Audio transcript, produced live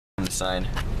sign.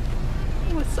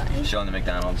 What sign? Showing the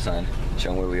McDonald's sign.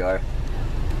 Showing where we are.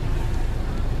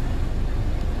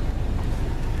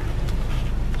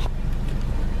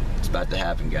 It's about to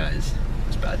happen, guys.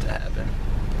 It's about to happen.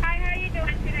 Hi, how are you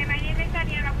doing today? My name is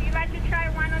Daniela. Would you like to try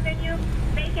one of the new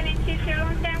bacon and cheese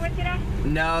sirloin sandwich today?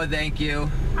 No, thank you.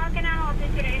 How can I help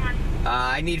you today, honey?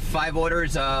 I need 5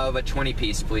 orders of a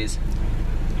 20-piece, please.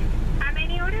 How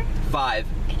many orders? 5.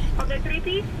 Of the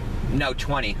 3-piece? No,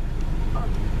 20. Oh,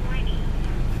 20.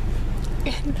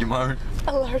 You want?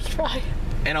 A large fry.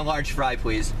 And a large fry,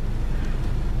 please.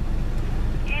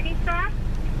 Any sauce?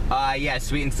 Yeah,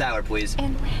 sweet and sour, please.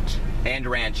 And ranch. And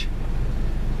ranch.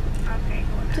 Okay,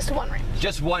 hold on. Just one ranch.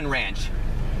 Just 1 ranch.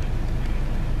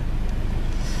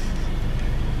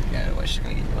 Yeah, otherwise she's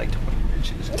gonna get you like 20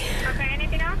 ranches. Okay,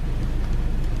 anything else?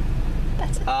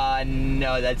 That's it.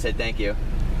 No, that's it, thank you.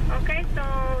 Okay, so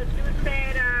you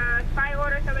said 5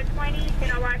 orders of the 20, you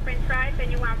know, white french fries,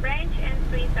 and you want ranch and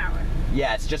sweet and sour.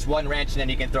 Yes, just 1 ranch and then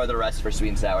you can throw the rest for sweet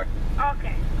and sour.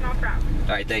 Okay, no problem.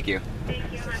 Alright, thank you.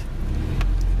 Thank you, honey.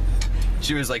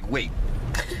 She was like, wait,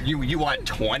 you want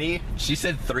 20? She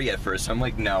said 3 at first. I'm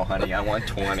like, no, honey, I want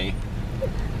 20.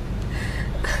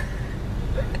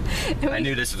 I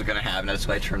knew this was gonna happen. That's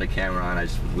why I turned the camera on. I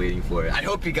was just waiting for it. I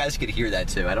hope you guys could hear that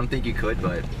too. I don't think you could,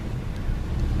 but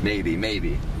maybe.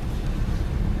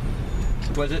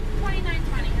 Was it? $29.20.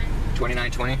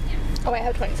 $29.20? Oh, I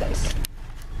have 20 cents.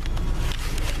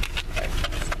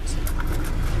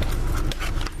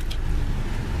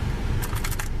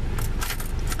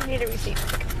 I need a receipt.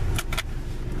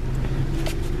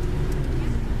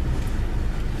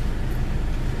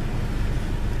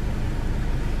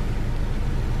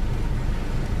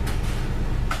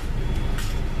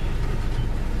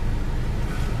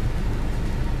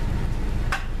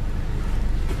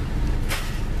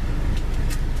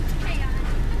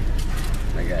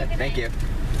 Okay, thank you.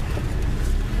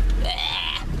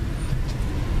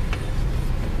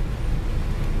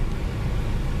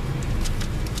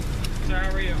 So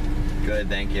how are you? Good,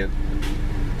 thank you.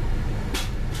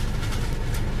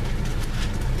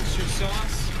 What's your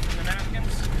sauce and the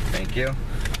napkins? Thank you.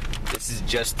 This is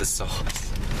just the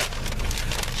sauce.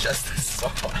 Just the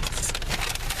sauce.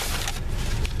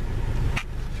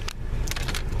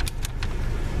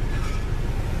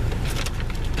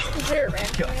 Is there a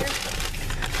ranch in there?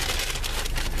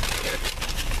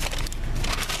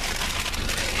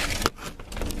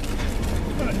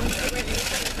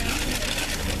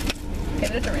 Okay,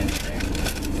 there's a ranch there.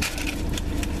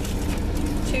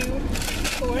 2,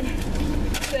 4,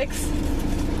 6,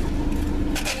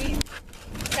 8,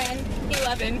 10,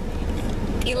 11.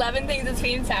 11 things of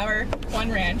sweet and sour,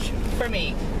 1 ranch. For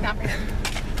me, not for him.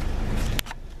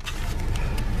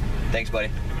 Thanks,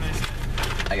 buddy.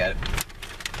 I got it.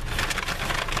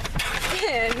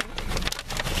 And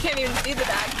can't even see the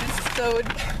bag, it's so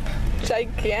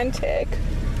gigantic.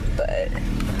 But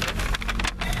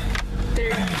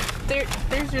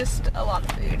there's just a lot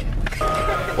of food.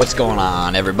 What's going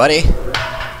on, everybody?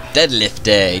 Deadlift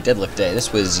day.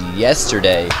 This was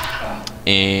yesterday,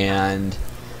 and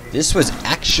this was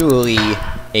actually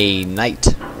a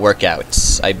night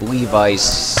workout. I believe I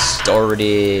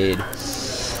started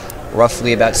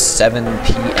roughly about 7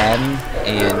 p.m.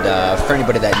 and for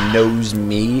anybody that knows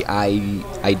me,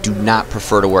 I do not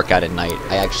prefer to work out at night.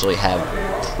 I actually have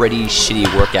pretty shitty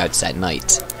workouts at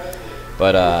night.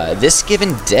 But this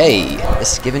given day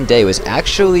was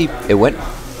actually it went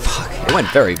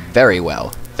very, very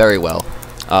well,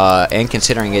 and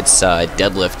considering it's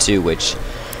deadlift too, which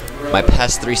my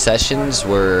past 3 sessions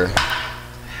were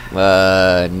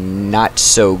not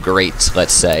so great,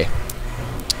 let's say.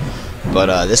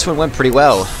 But this one went pretty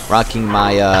well. Rocking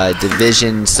my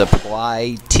Division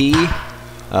Supply tee.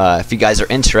 If you guys are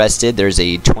interested, there's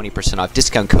a 20% off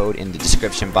discount code in the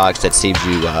description box that saves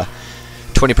you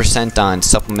 20% on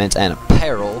supplements and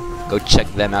apparel. Go check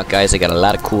them out, guys. They got a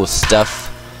lot of cool stuff.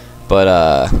 But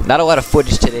not a lot of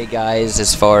footage today, guys,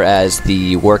 as far as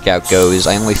the workout goes.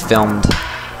 I only filmed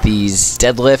these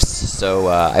deadlifts, so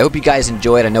I hope you guys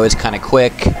enjoyed. I know it's kind of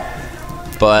quick.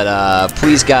 But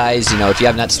please, guys, you know, if you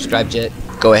have not subscribed yet,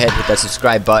 go ahead, hit that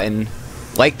subscribe button.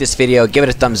 Like this video, give it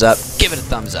a thumbs up. Give it a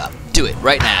thumbs up. Do it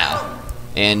right now.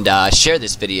 And share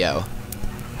this video.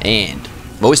 And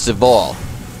most of all,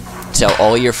 tell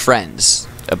all your friends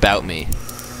about me.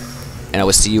 And I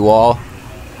will see you all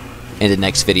in the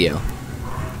next video.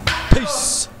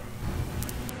 Peace.